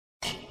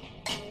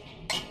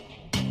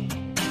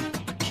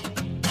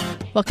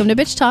Welcome to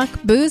Bitch Talk,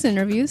 booze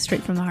interviews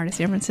straight from the heart of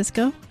San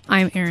Francisco.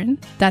 I'm Erin.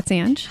 That's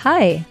Ange.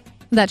 Hi.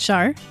 That's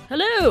Shar.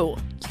 Hello.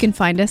 You can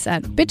find us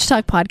at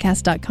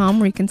bitchtalkpodcast.com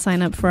where you can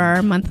sign up for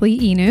our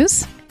monthly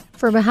e-news.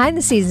 For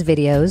behind-the-scenes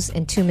videos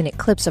and 2-minute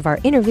clips of our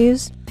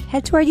interviews,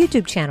 head to our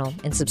YouTube channel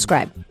and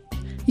subscribe.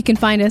 You can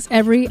find us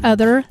every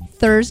other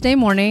Thursday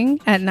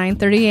morning at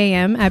 9:30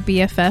 a.m. at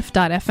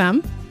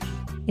bff.fm.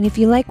 And if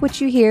you like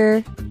what you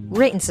hear,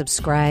 rate and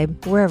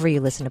subscribe wherever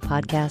you listen to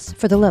podcasts.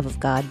 For the love of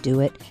God, do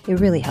it. It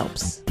really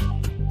helps.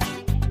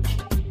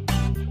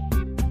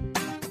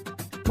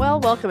 Well,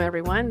 welcome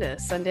everyone to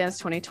Sundance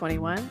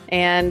 2021.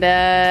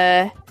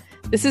 And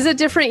this is a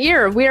different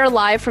year. We are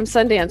live from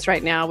Sundance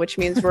right now, which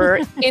means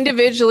we're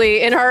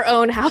individually in our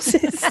own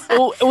houses.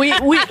 we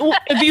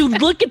if you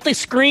look at the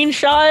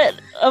screenshot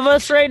of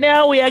us right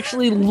now, we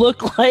actually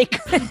look like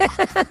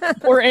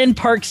we're in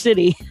Park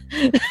City.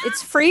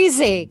 It's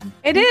freezing.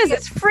 It is.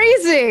 It's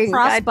freezing.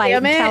 Frostbite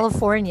in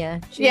California.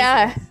 Jesus.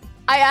 Yeah.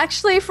 I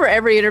actually, for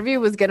every interview,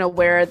 was going to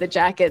wear the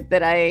jacket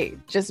that I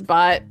just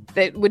bought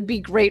that would be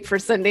great for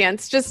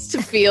Sundance, just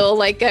to feel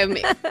like I'm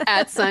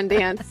at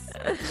Sundance.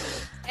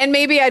 And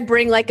maybe I'd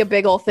bring like a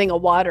big old thing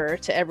of water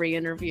to every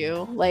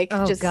interview. Like,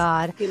 oh, just,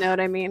 God. You know what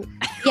I mean?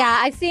 Yeah,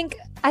 I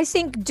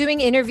think doing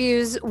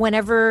interviews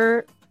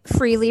whenever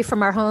freely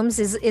from our homes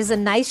is a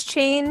nice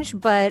change,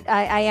 but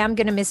I am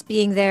going to miss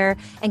being there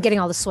and getting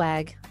all the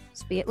swag.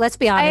 Let's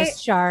be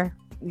honest, Shar.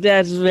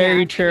 That's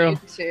very true.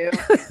 Too.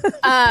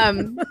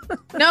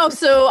 No,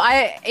 so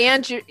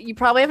you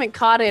probably haven't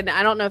caught it.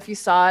 I don't know if you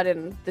saw it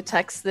in the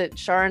text that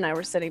Shar and I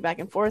were sending back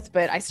and forth,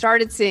 but I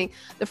started seeing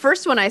the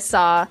first one I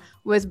saw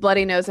was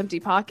Bloody Nose, Empty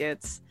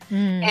Pockets.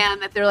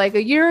 And that they're like,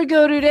 a year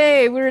ago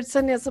today, we were at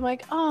Sundance. I'm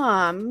like,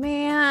 oh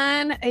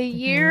man, a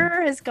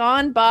year has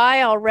gone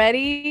by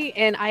already.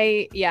 And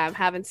I'm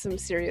having some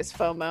serious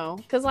FOMO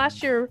because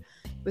last year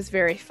was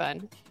very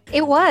fun.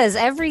 It was.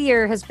 Every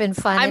year has been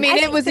fun. I mean,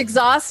 it was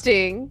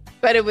exhausting,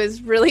 but it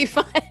was really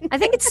fun. I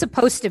think it's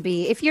supposed to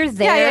be. If you're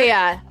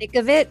there, think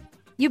of it,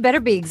 you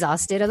better be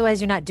exhausted. Otherwise,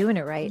 you're not doing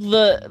it right.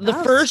 The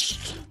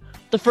first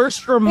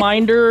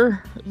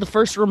reminder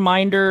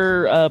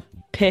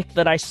pic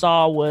that I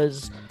saw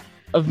was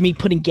of me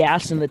putting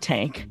gas in the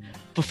tank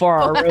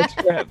before our road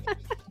trip.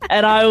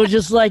 And I was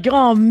just like,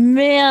 oh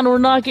man, we're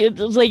not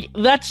getting, it's like,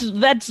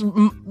 that's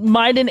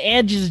mine and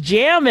Ange's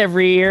jam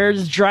every year,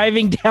 is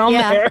driving down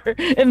there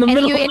in the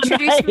middle of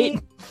the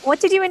night. What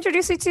did you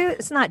introduce me to?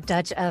 It's not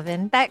Dutch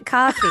Oven. That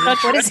coffee.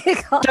 What is it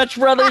called? Dutch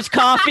Brothers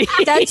Coffee.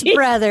 Dutch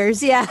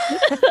Brothers, yeah.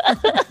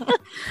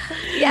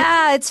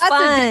 Yeah, it's That's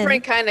fun. That's a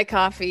different kind of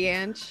coffee,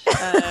 Ange.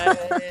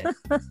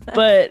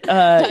 But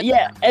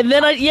and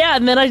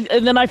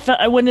then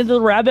I went into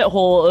the rabbit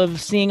hole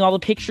of seeing all the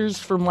pictures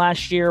from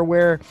last year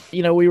where,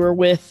 you know, we were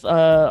with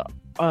our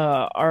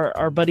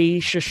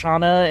buddy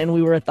Shoshana, and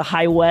we were at the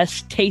High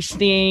West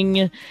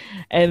tasting,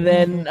 and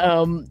then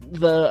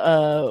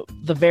the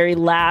very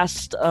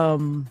last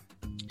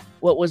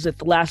what was it,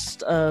 the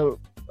last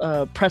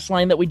press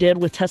line that we did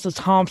with Tessa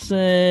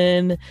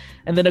Thompson,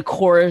 and then of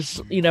course,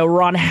 you know,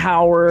 Ron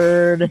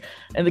Howard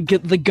and the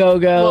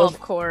Go-Go's. Well, of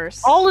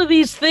course, all of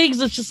these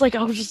things. It's just like,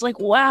 I was just like,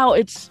 wow,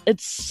 it's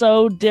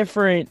so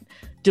different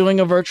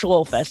doing a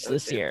virtual fest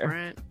this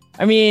year.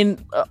 I mean,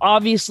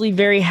 obviously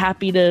very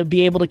happy to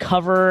be able to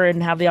cover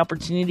and have the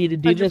opportunity to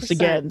do 100%. This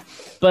again.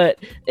 But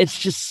it's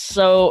just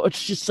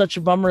such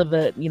a bummer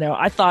that, you know,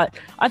 I thought,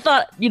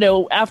 you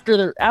know,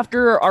 after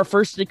our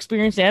first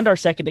experience and our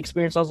second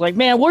experience, I was like,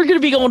 man, we're going to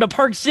be going to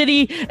Park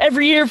City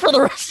every year for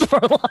the rest of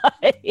our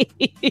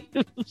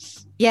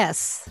lives.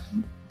 Yes.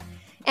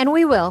 And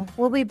we will.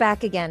 We'll be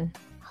back again.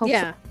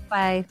 Hopefully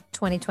by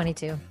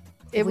 2022.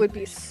 It would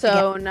be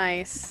so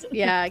nice.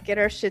 Yeah, get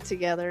our shit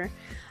together.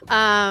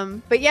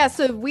 But yeah,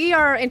 so we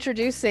are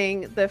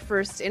introducing the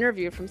first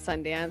interview from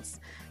Sundance.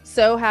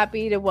 So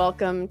happy to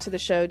welcome to the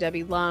show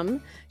Debbie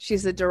Lum.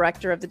 She's the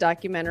director of the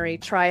documentary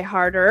Try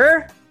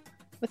Harder,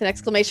 with an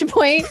exclamation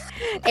point.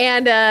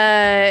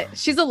 And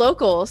she's a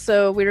local,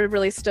 so we're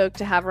really stoked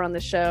to have her on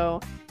the show.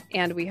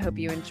 And we hope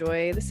you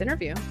enjoy this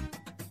interview.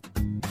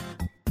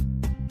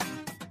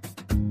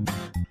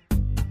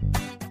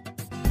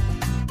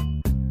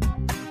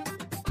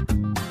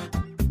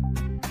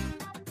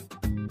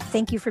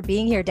 Thank you for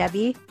being here,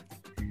 Debbie.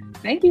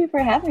 Thank you for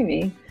having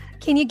me.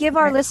 Can you give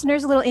our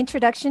listeners a little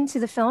introduction to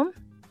the film?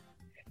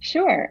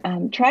 Sure.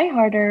 Try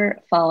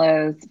Harder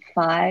follows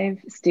 5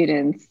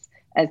 students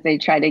as they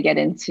try to get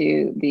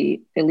into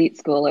the elite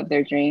school of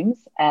their dreams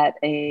at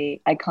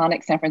a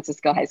iconic San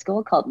Francisco high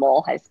school called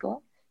Lowell High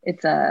School.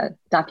 It's a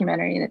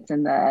documentary, and it's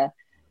in the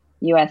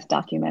U.S.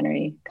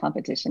 documentary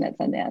competition at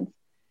Sundance.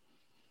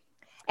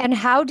 And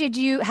how did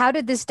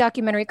this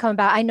documentary come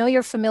about? I know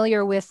you're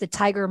familiar with the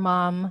Tiger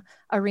Mom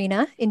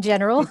arena in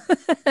general,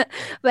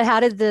 but how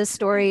did this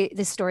story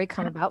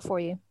come about for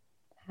you?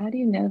 How do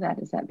you know that?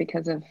 Is that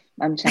because of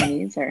I'm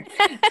Chinese or?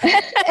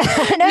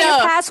 No,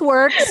 your past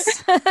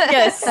works.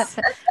 Yes.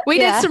 We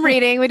did some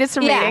reading. A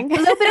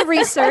little bit of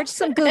research,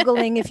 some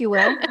Googling, if you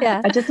will.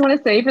 Yeah. I just want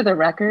to say for the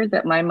record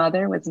that my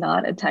mother was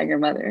not a tiger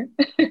mother.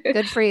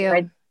 Good for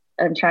you.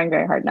 I'm trying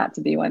very hard not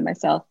to be one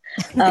myself.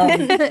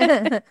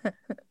 Well,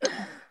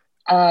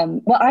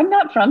 I'm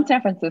not from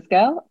San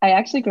Francisco. I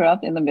actually grew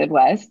up in the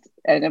Midwest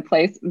in a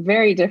place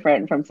very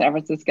different from San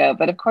Francisco.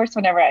 But of course,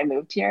 whenever I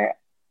moved here,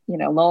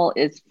 Lowell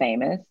is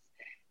famous.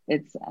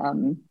 It's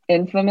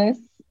infamous.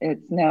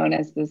 It's known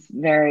as this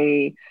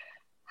very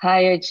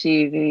high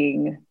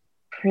achieving,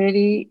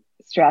 pretty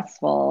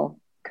stressful,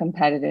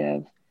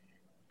 competitive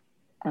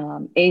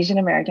Asian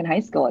American high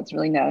school. It's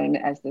really known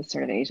as this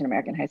sort of Asian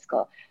American high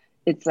school.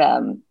 It's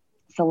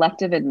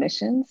selective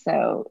admission.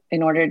 So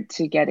in order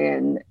to get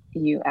in,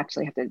 you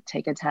actually have to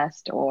take a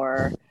test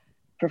or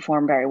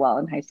perform very well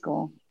in high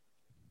school.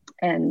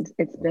 And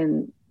it's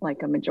been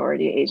like a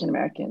majority Asian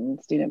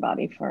American student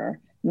body for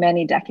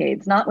many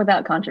decades, not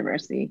without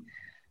controversy.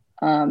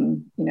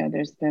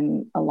 There's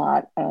been a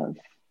lot of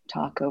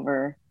talk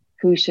over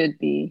who should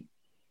be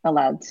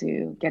allowed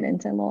to get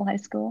into Lowell High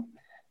School.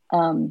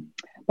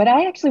 But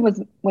I actually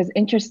was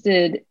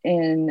interested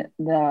in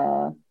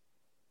the,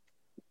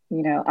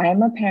 I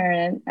am a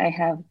parent. I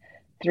have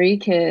 3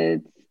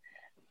 kids.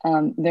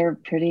 They're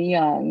pretty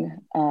young,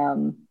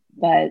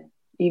 but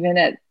even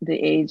at the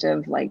age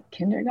of like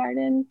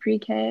kindergarten,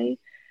 pre-K,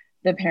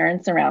 the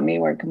parents around me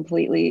were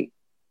completely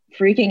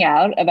freaking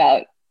out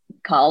about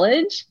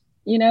college,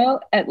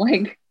 at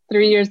like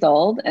 3 years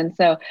old. And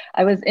so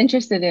I was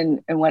interested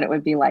in what it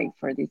would be like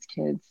for these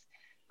kids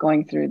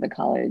going through the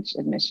college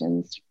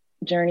admissions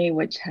journey,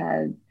 which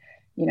had,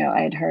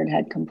 I had heard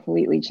had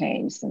completely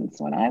changed since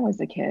when I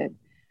was a kid.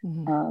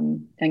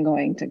 And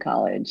going to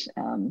college.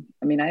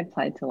 I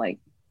applied to like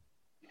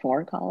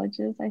 4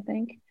 colleges, I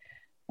think,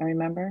 I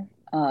remember.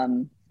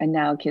 And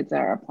now kids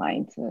are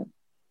applying to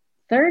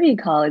 30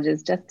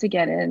 colleges just to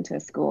get into a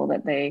school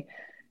that they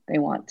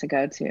want to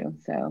go to.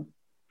 So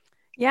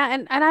yeah,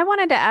 and I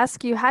wanted to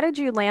ask you, how did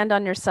you land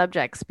on your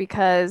subjects?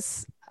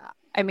 Because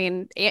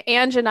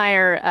Ange and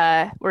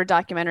I we're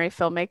documentary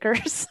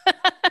filmmakers,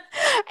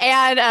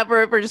 and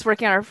we're just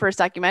working on our first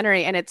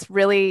documentary, and it's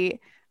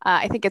really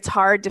I think it's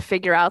hard to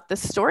figure out the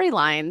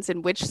storylines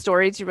and which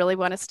stories you really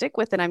want to stick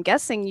with. And I'm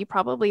guessing you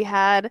probably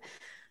had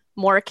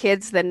more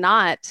kids than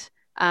not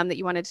that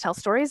you wanted to tell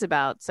stories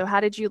about. So how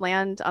did you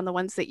land on the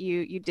ones that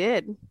you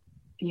did?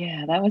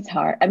 Yeah, that was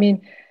hard.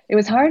 It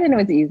was hard and it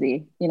was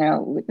easy.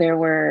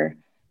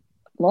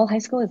 Lowell High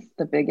School is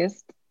the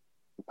biggest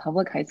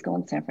public high school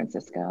in San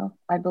Francisco,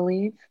 I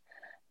believe.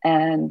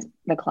 And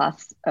the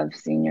class of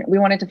we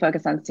wanted to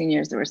focus on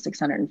seniors. There were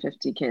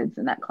 650 kids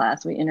in that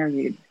class. We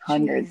interviewed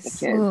hundreds of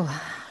kids. Ooh,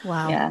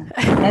 wow. Yeah.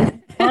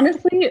 And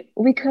honestly,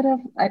 we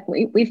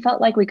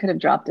felt like we could have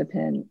dropped a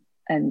pin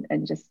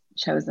and just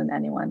chosen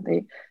anyone.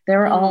 They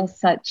were all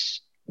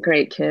such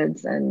great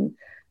kids and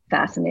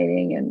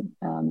fascinating.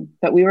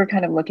 But we were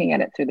kind of looking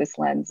at it through this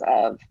lens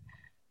of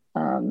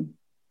the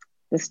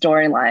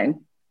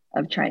storyline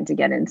of trying to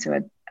get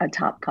into a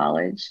top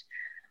college.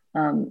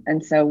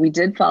 And so we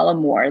did follow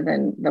more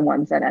than the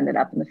ones that ended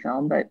up in the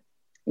film, but,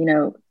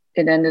 it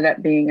ended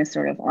up being a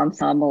sort of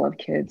ensemble of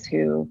kids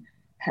who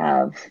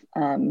have,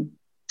 are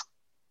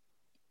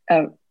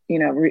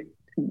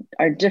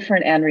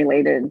different and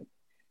related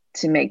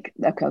to make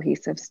a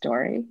cohesive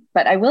story.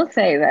 But I will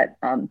say that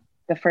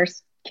the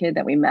first kid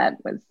that we met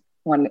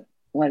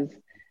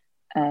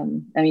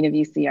if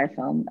you see our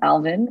film,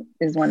 Alvin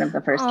is one of the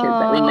first kids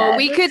that we met.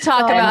 We could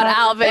talk about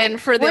Alvin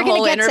for the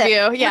whole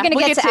interview. We're going to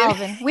get to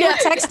Alvin. We were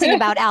texting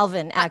about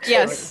Alvin, actually.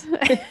 Yes.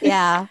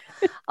 Yeah.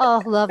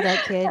 Oh, love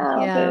that kid.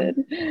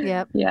 Alvin. Yeah.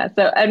 Yep. Yeah.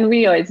 So, and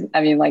we always, I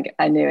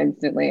knew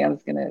instantly I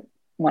was going to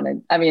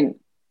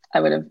I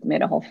would have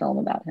made a whole film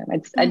about him.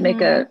 I'd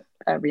make a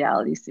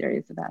reality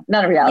series about,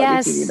 not a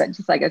reality TV, but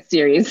just like a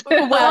series.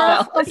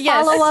 Well,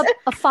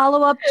 a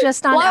follow-up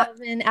just on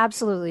Alvin.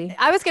 Absolutely.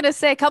 I was going to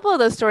say a couple of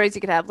those stories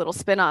you could have little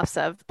spin-offs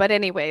of, but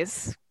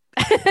anyways.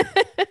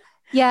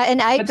 Yeah. And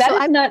I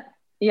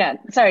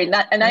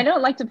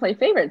don't like to play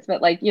favorites, but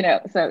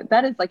so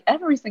that is like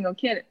every single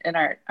kid in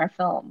our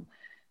film,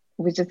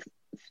 we just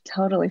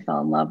totally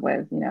fell in love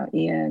with,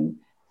 Ian,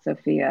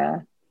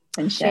 Sophia,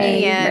 and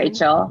Shay, and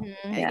Rachel.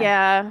 Mm-hmm.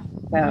 Yeah.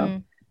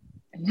 So,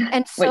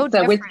 and so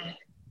different.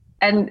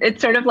 And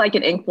it's sort of like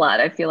an ink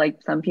blot. I feel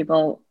like some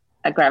people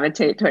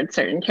gravitate towards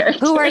certain characters.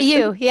 Who are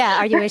you? Yeah.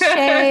 Are you a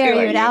Shay?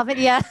 Are you an Alvin?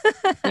 Yeah.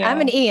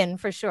 I'm an Ian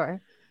for sure.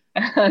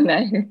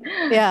 Nice.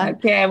 Yeah.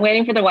 Okay. I'm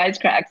waiting for the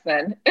wisecracks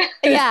then.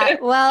 Yeah.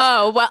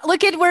 Well.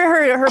 Look at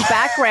where her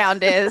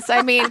background is.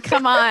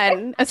 Come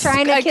on.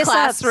 Trying to kiss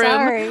classroom. Up.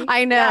 Sorry.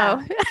 I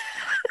know. Yeah.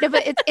 No,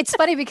 but it's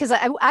funny because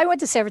I went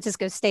to San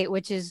Francisco State,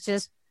 which is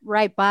just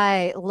right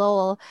by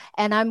Lowell,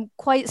 and I'm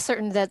quite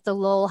certain that the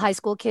Lowell high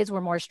school kids were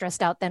more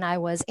stressed out than I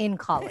was in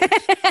college.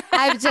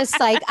 I was just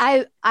like,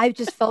 I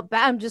just felt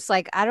bad. I'm just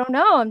like, I don't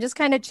know. I'm just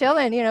kind of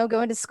chilling,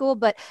 going to school.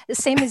 But the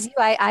same as you,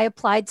 I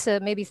applied to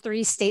maybe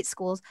 3 state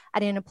schools. I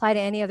didn't apply to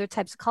any other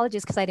types of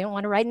colleges because I didn't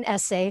want to write an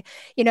essay.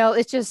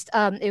 It's just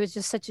it was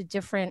just such a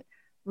different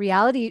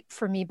reality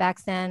for me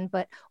back then.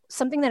 But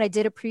something that I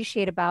did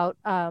appreciate about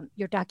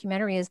your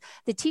documentary is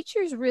the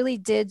teachers really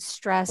did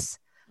stress,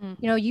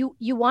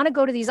 you want to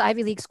go to these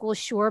Ivy League schools,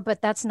 sure,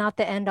 but that's not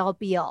the end all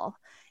be all.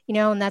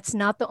 and that's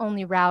not the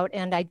only route.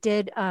 And I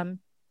did,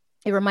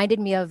 it reminded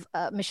me of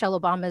Michelle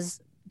Obama's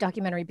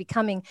documentary,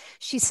 Becoming.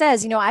 She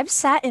says, I've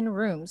sat in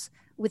rooms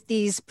with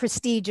these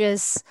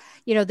prestigious,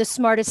 the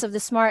smartest of the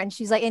smart. And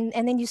she's like, and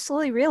then you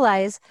slowly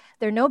realize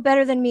they're no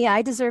better than me.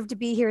 I deserve to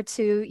be here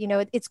too.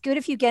 It's good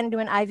if you get into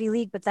an Ivy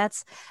League, but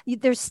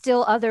there's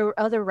still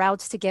other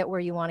routes to get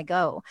where you want to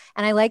go.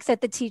 And I like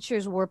that the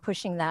teachers were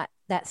pushing that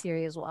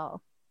theory as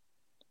well.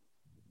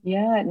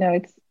 Yeah, no,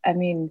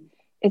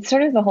 it's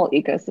sort of the whole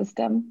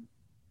ecosystem.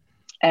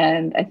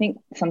 And I think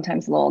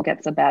sometimes Lowell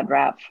gets a bad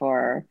rap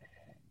for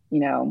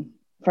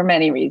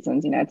many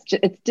reasons.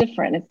 It's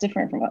different. It's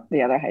different from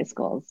the other high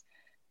schools.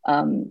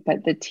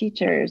 But the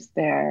teachers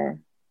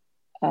there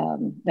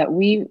that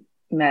we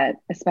met,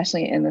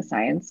 especially in the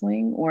science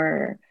wing,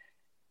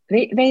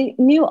 they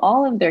knew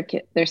all of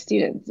their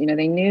students.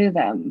 They knew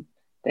them.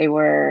 They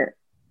were,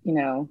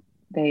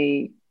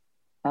 they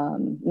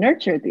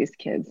nurtured these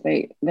kids.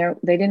 They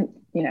didn't.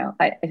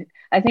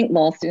 I think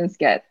Lowell students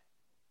get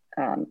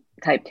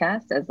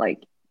typecast as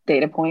like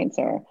data points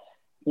or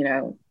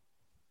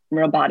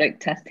robotic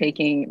test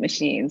taking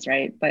machines,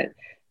 right? But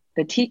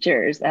the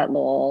teachers at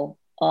Lowell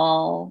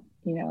all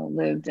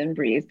lived and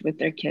breathed with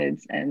their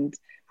kids and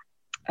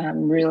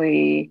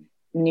really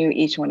knew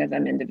each one of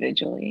them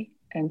individually.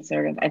 And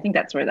sort of, I think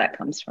that's where that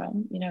comes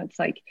from. It's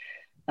like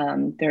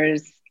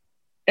there's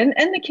and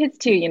the kids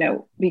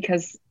too,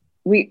 because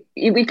we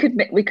could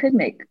make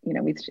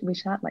we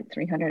shot like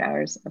 300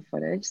 hours of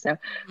footage, so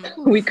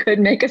we could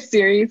make a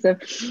series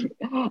of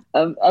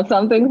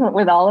something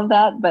with all of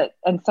that,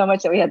 and so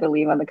much that we had to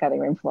leave on the cutting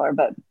room floor.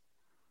 But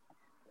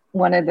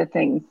one of the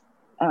things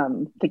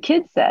the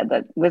kids said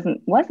that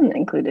wasn't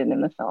included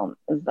in the film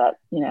is that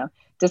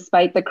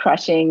despite the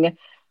crushing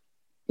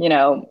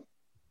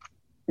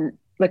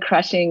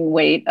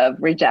weight of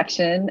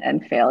rejection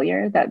and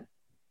failure that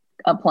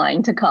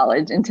applying to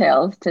college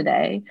entails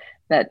today,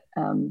 that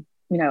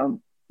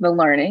the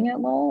learning at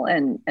Lowell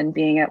and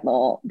being at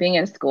Lowell, being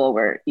in a school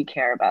where you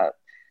care about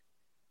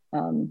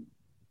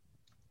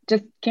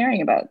just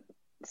caring about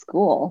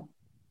school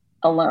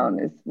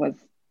alone was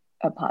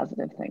a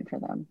positive thing for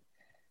them.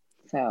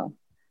 So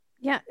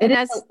yeah, go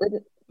ahead.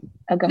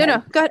 Go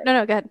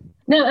ahead.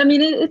 No, I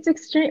mean it's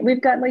extreme.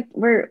 We've got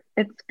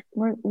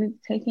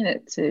we've taken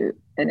it to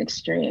an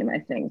extreme, I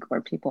think,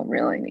 where people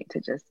really need to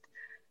just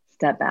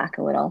step back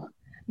a little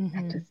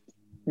and just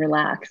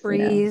relax,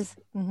 breathe,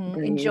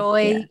 breathe.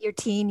 Enjoy your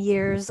teen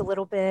years a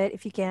little bit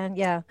if you can.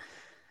 Yeah,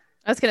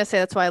 I was gonna say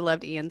that's why I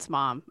loved Ian's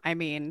mom. I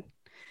mean,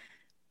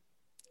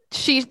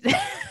 she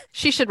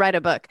should write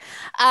a book,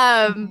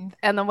 and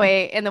the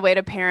way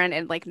to parent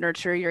and like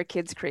nurture your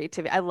kids'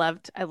 creativity. I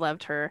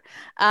loved her.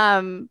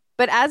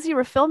 But as you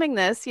were filming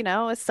this,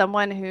 as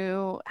someone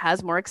who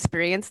has more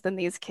experience than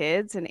these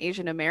kids and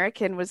Asian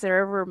American, was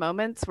there ever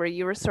moments where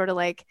you were sort of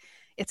like,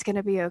 it's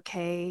gonna be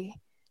okay?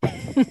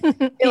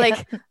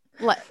 Like,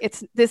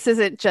 this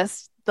isn't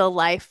just the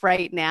life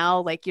right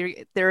now. Like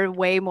there are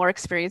way more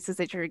experiences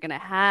that you're gonna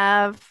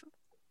have.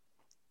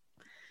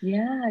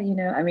 Yeah,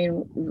 I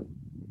mean,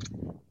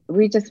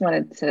 we just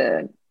wanted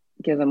to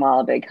give them all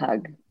a big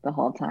hug the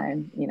whole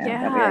time, that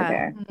we were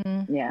there.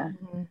 Yeah.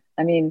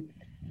 I mean,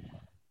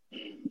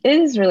 it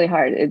is really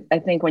hard. I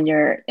think when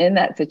you're in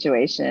that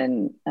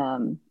situation,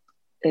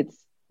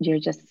 you're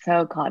just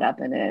so caught up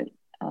in it.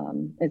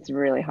 It's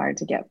really hard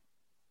to get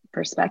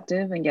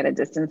perspective and get a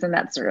distance. And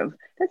that's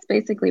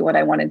basically what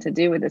I wanted to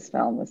do with this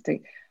film, was to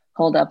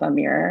hold up a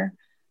mirror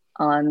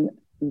on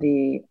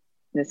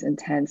this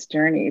intense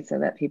journey so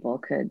that people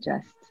could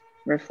just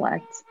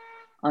reflect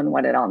on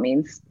what it all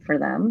means for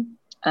them.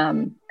 I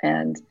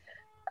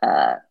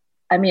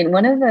mean,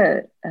 one of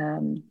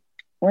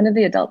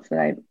the adults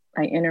that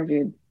I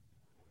interviewed,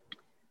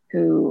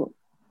 who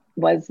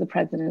was the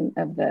president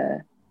of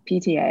the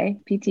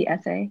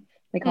PTSA,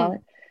 they call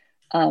it,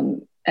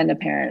 and a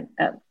parent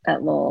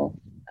at Lowell,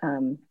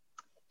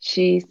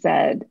 she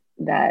said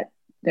that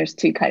there's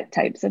two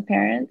types of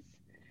parents.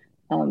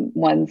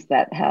 Ones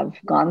that have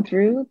gone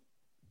through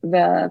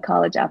the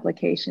college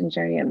application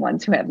journey and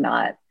ones who have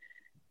not.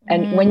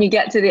 And when you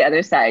get to the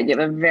other side, you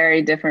have a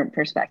very different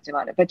perspective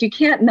on it. But you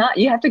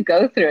have to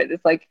go through it.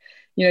 It's like,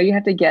 you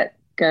have to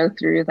go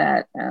through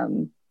that,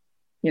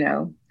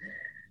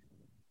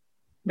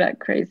 that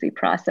crazy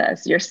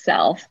process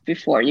yourself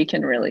before you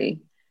can really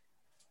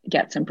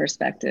get some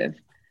perspective.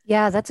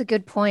 Yeah, that's a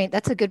good point.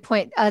 That's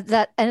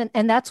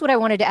what I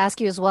wanted to ask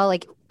you as well.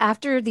 Like,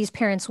 after these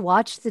parents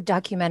watched the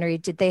documentary,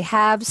 did they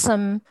have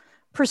some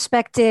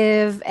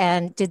perspective,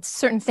 and did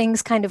certain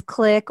things kind of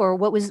click, or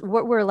what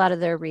were a lot of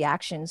their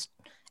reactions,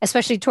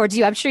 especially towards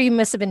you? I'm sure you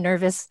must have been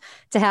nervous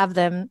to have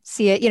them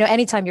see it.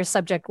 Anytime your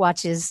subject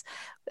watches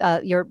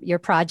your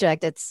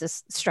project, it's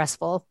just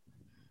stressful.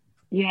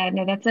 Yeah,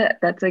 no,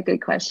 that's a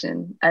good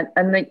question.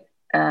 I'm like,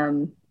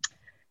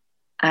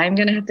 I'm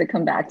going to have to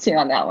come back to you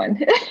on that one.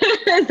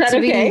 Is that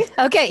okay?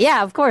 Okay.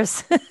 Yeah, of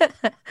course.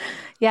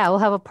 Yeah, we'll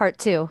have a part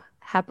 2,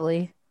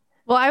 happily.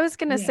 Well, I was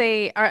going to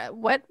say,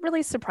 what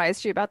really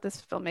surprised you about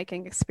this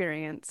filmmaking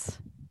experience?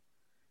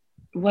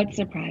 What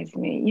surprised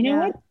me? You know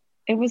what?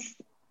 It was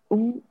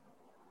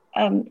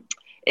um,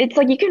 it's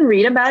like you can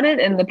read about it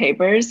in the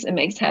papers. It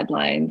makes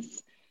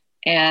headlines,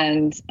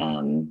 and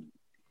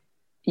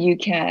you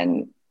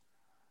can,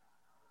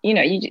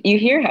 you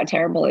hear how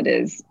terrible it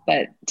is,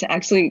 but to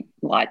actually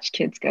watch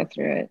kids go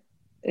through it,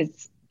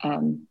 it's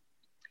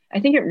I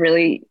think it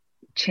really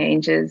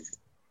changes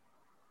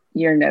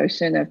your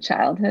notion of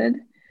childhood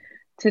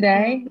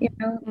today.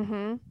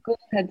 School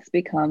has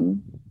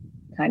become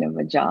kind of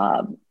a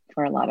job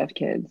for a lot of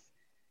kids.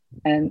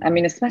 And I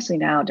mean, especially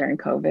now during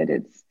COVID,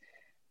 it's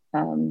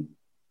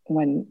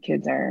when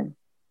kids are,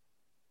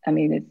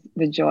 it's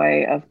the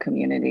joy of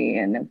community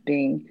and of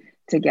being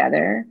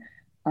together,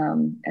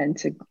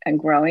 and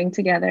growing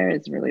together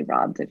is really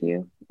robbed of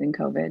you in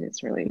COVID.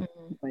 It's really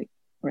like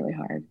really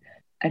hard.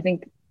 I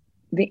think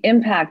the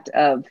impact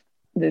of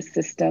this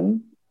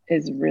system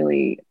is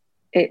really,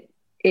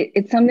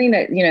 it's something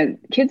that,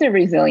 kids are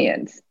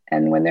resilient,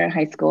 and when they're in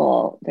high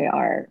school, they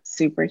are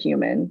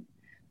superhuman.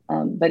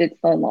 But it's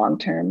the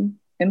long-term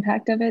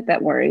impact of it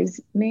that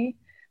worries me.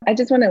 I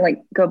just want to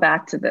go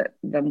back to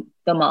the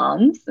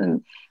moms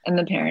and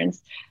the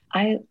parents.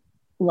 I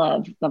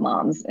love the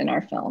moms in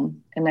our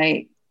film,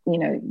 and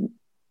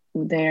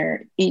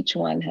each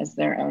one has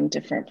their own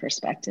different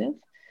perspective.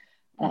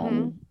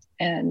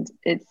 And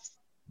it's,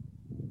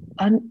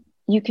 I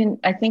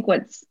think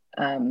what's,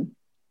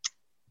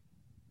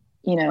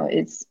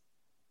 it's,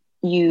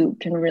 you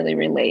can really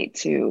relate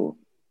to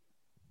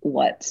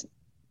what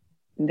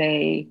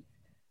they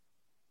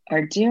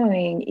are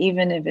doing,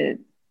 even if it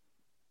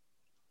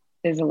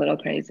is a little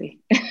crazy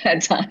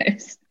at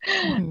times.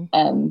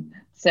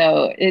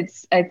 So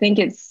I think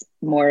it's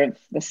more of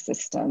the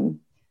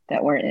system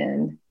that we're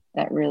in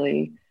that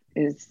really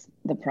is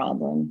the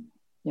problem.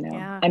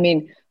 Yeah. I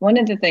mean, one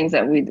of the things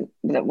that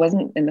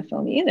wasn't in the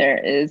film either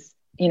is,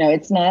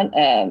 it's not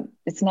a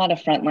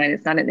frontline,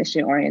 it's not an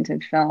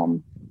issue-oriented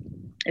film.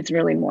 It's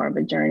really more of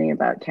a journey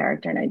about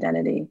character and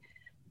identity.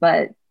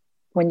 But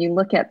when you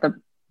look at the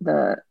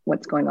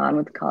what's going on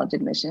with college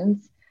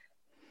admissions,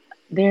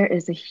 there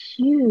is a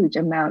huge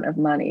amount of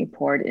money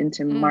poured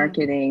into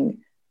marketing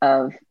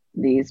of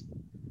these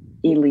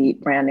elite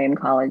brand name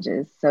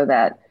colleges so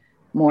that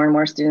more and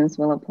more students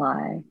will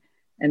apply,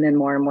 and then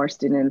more and more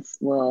students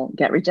will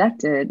get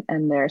rejected,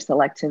 and their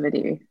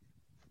selectivity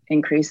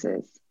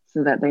increases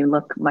so that they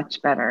look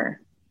much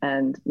better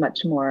and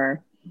much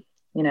more,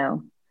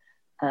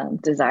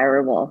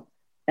 desirable.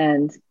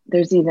 And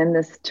there's even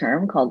this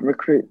term called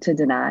recruit to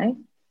deny,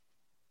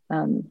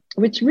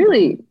 which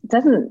really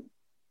doesn't,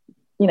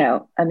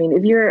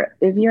 if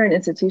you're an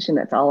institution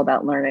that's all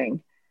about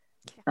learning,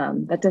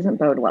 that doesn't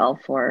bode well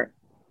for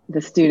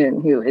the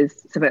student who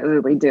is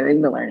supposedly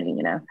doing the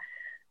learning.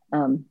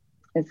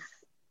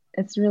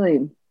 It's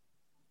really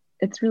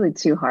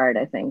too hard,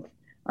 I think,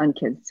 on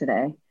kids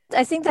today.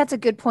 I think that's a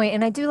good point.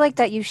 And I do like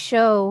that you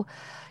show,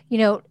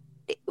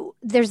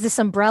 there's this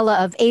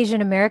umbrella of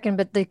Asian American,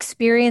 but the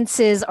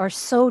experiences are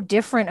so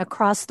different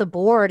across the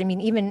board. I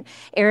mean, even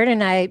Erin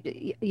and I,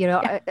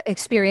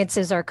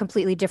 experiences are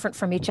completely different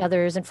from each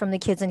other's and from the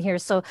kids in here.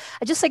 So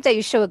I just like that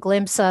you show a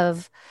glimpse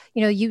of,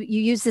 you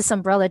use this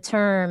umbrella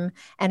term,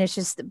 and it's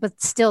just, but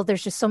still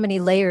there's just so many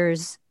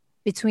layers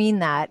between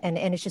that. And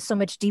it's just so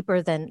much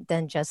deeper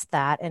than just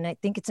that. And I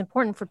think it's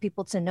important for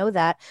people to know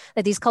that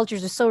these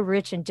cultures are so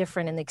rich and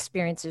different, and the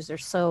experiences are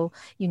so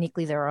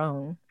uniquely their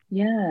own.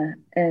 Yeah.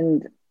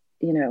 And,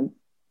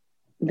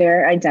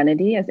 their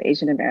identity as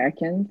Asian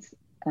Americans,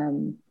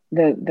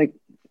 the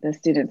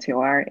students who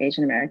are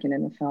Asian American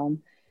in the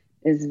film,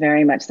 is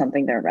very much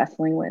something they're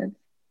wrestling with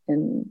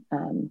in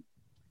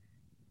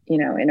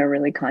a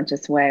really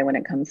conscious way when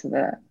it comes to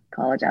the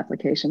college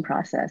application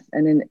process.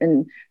 And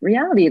in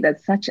reality,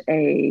 that's such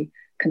a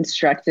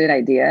constructed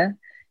idea.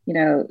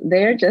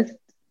 They're just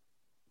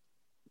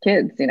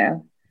kids,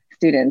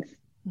 students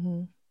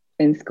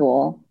in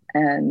school.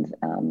 And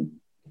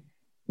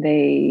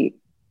they,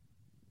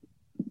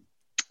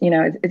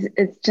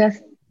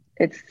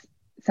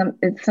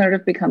 it's sort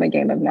of become a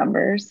game of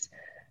numbers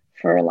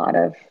for a lot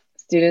of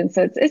students.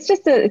 So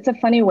it's a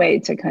funny way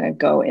to kind of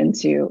go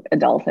into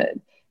adulthood,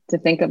 to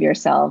think of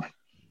yourself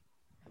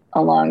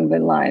along the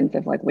lines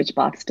of which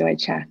box do I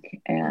check,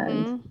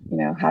 and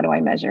how do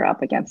I measure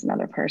up against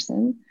another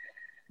person?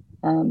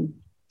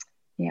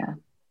 Yeah.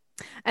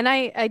 And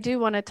I do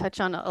want to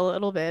touch on a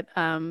little bit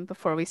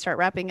before we start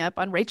wrapping up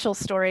on Rachel's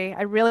story.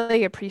 I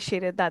really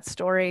appreciated that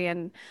story,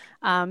 and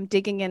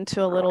digging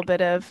into a little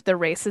bit of the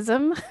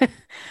racism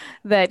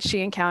that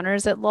she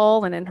encounters at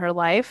Lowell and in her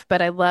life.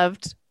 But I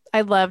loved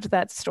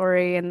that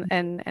story,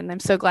 and I'm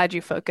so glad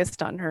you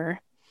focused on her.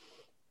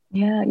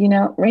 Yeah,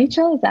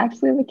 Rachel is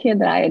actually the kid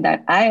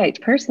that I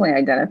personally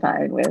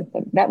identified with.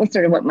 That was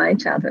sort of what my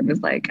childhood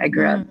was like. I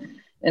grew up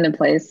in a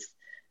place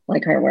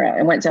like her, where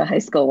I went to a high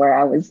school where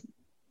I was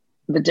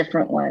the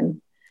different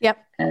one. Yep.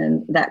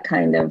 And that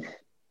kind of,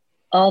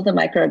 all the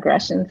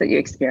microaggressions that you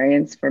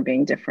experience for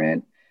being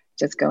different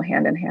just go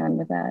hand in hand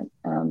with that.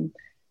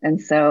 And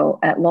so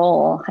at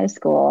Lowell High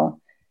School,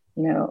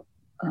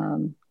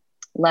 when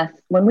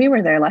we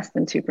were there, less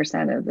than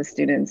 2% of the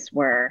students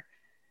were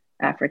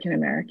African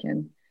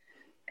American.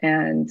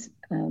 And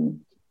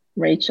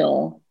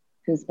Rachel,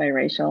 who's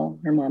biracial,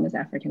 her mom is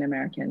African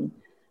American,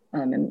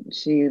 and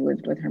she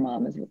lived with her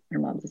mom as her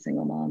mom's a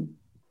single mom.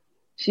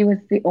 She was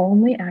the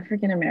only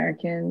African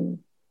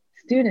American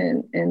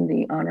student in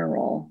the honor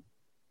roll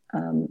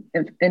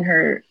in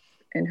her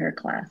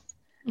class.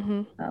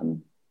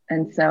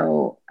 And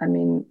so, I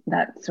mean,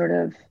 that sort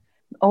of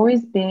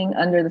always being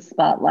under the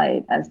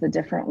spotlight as the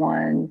different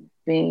one,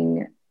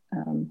 being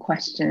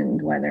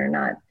questioned whether or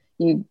not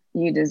you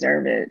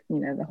deserve it, you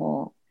know, the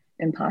whole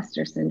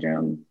imposter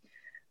syndrome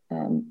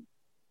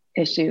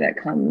issue that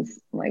comes,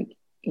 like,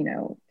 you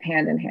know,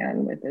 hand in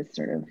hand with this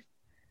sort of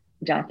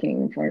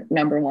jockeying for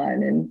number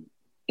one and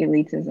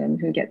elitism,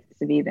 who gets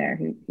to be there,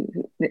 who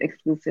the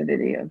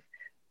exclusivity of,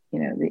 you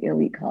know, the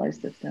elite college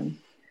system.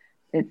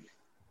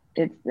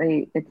 It's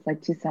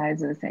like two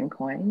sides of the same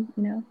coin,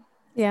 you know?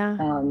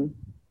 Yeah.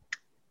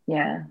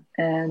 Yeah.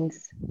 And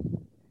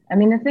I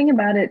mean, the thing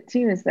about it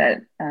too is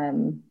that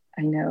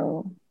I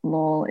know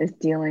Lowell is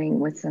dealing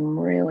with some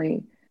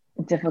really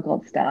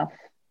difficult stuff.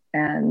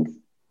 And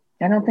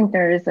I don't think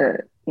there is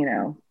a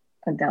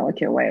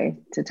delicate way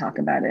to talk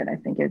about it. I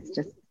think it's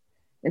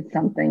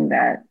something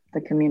that the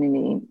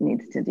community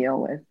needs to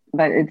deal with.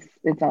 But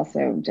it's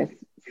also just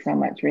so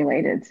much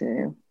related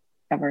to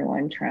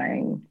everyone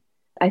trying.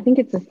 I think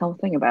it's this whole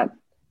thing about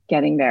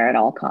getting there at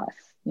all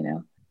costs, you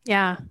know?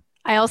 Yeah.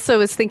 I also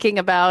was thinking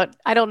about,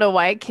 I don't know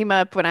why it came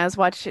up when I was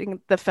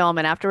watching the film,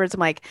 and afterwards I'm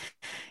like,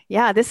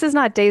 yeah, this is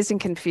not Dazed and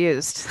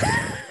Confused.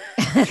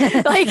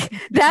 Like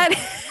that,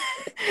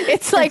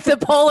 it's like the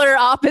polar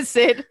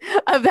opposite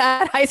of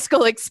that high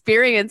school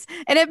experience.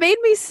 And it made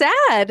me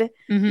sad.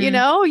 You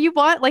know, you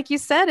want, like you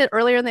said it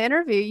earlier in the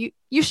interview,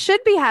 you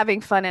should be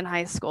having fun in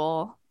high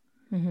school.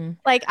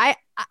 Like I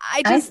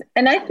just,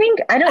 and I think,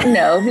 I don't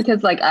know,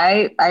 because like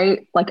I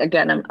like,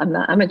 again,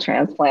 I'm a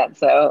transplant.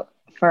 So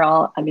for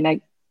all, I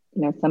mean,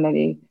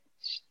 somebody,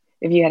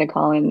 if you had a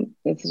call-in,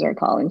 this is our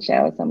call-in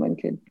show, someone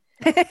could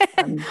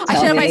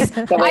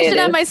I should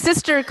have my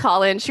sister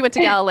call in. She went to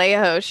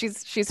Galileo.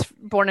 She's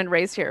born and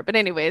raised here. But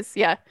anyways,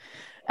 yeah.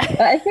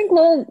 I think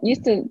Lowell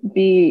used to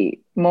be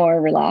more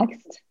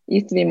relaxed,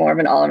 used to be more of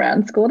an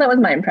all-around school. That was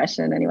my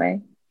impression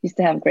anyway. Used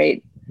to have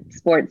great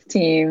sports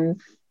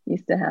teams,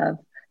 used to have,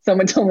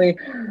 someone told me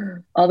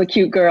all the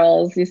cute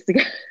girls used to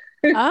go.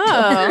 Oh.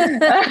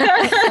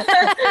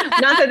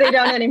 Not that they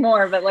don't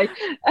anymore, but like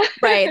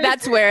right,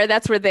 that's where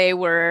they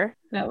were.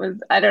 That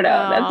was, I don't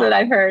know, that's what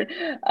I've heard.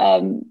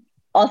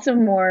 Also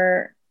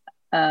more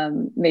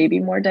maybe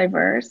more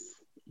diverse,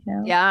 you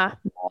know? Yeah,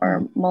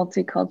 more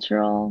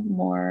multicultural,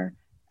 more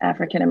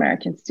African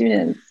American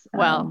students.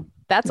 Well,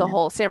 that's a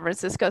whole San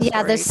Francisco story.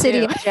 Yeah, the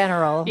city too. in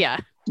general. Yeah.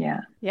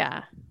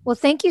 Well,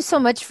 thank you so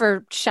much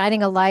for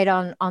shining a light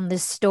on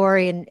this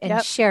story and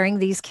sharing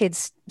these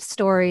kids'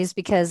 stories,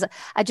 because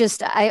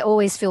I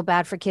always feel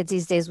bad for kids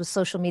these days with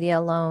social media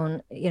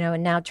alone, you know,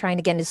 and now trying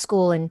to get into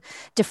school and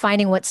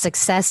defining what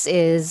success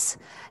is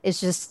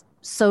just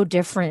so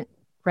different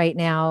right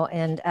now.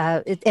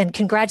 And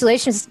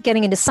congratulations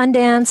getting into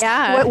Sundance.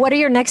 Yeah. What are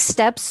your next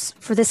steps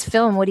for this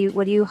film? What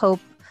do you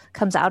hope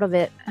comes out of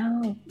it?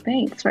 Oh,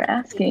 thanks for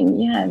asking.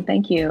 Yeah,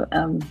 thank you.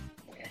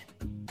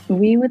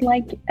 We would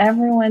like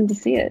everyone to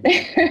see it.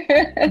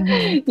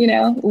 You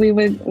know,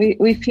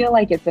 we feel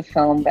like it's a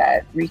film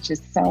that reaches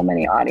so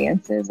many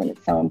audiences, and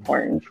it's so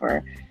important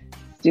for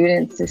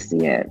students to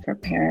see it, for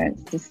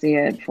parents to see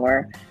it,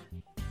 for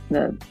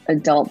the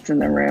adults in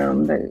the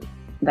room,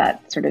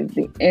 that sort of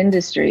the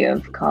industry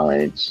of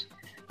college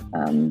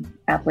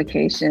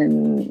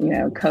application, you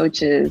know,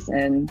 coaches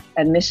and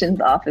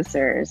admissions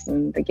officers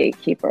and the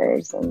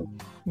gatekeepers and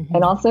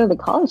also the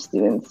college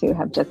students who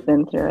have just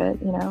been through it,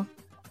 you know.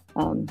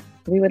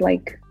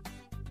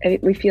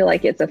 We feel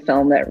like it's a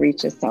film that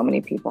reaches so many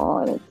people,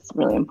 and it's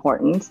really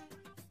important.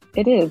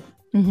 It is,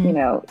 you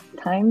know,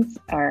 times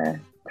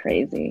are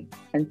crazy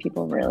and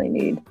people really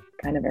need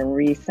kind of a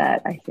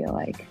reset, I feel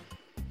like.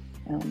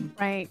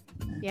 Right.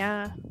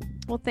 Yeah.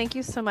 Well, thank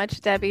you so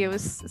much, Debbie. It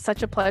was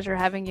such a pleasure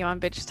having you on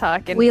Bitch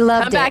Talk. And we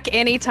loved come back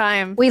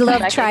anytime. We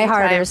love Try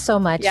Harder so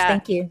much. Yeah.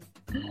 Thank you.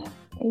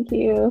 Thank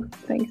you.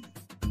 Thanks.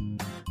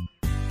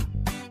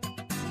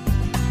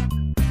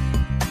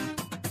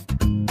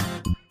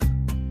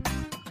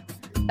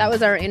 That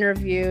was our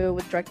interview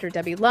with director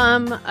Debbie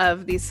Lum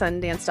of the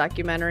Sundance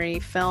documentary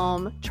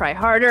film Try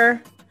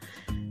Harder.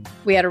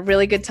 We had a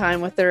really good time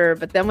with her,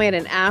 but then we had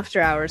an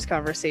after hours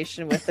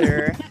conversation with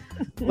her,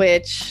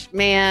 which,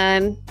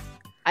 man,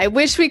 I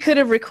wish we could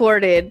have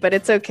recorded, but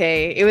it's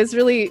okay.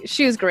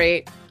 She was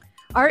great.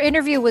 Our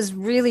interview was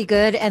really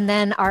good. And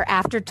then our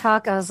after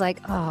talk, I was like,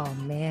 oh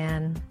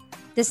man,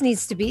 this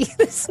needs to be shared.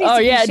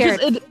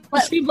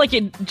 It seems like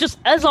it just,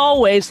 as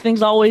always,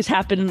 things always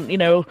happen, you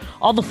know,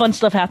 all the fun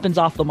stuff happens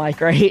off the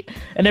mic, right?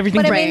 And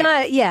everything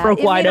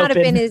broke wide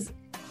open.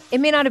 it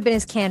may not have been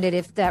as candid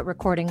if that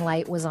recording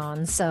light was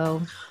on.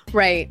 So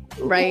Right.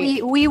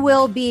 we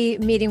will be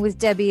meeting with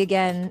Debbie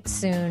again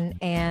soon,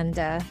 and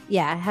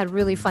had a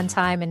really fun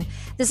time. And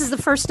this is the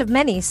first of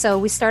many, so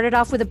we started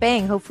off with a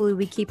bang. Hopefully,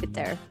 we keep it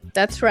there.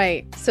 That's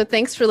right. So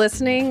thanks for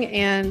listening,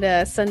 and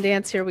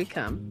Sundance, here we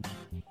come.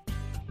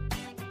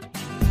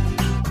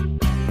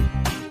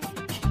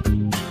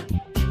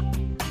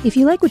 If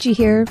you like what you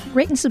hear,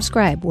 rate and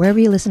subscribe wherever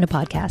you listen to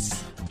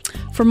podcasts.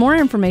 For more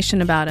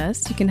information about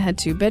us, you can head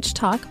to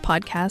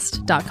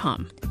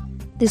bitchtalkpodcast.com.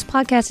 This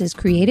podcast is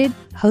created,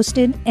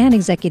 hosted, and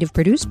executive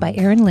produced by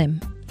Aaron Lim.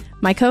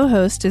 My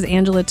co-host is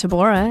Angela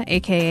Tabora,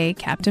 aka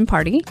Captain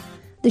Party.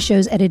 The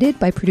show's edited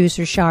by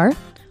producer Shar.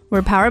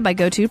 We're powered by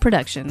GoTo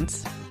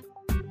Productions.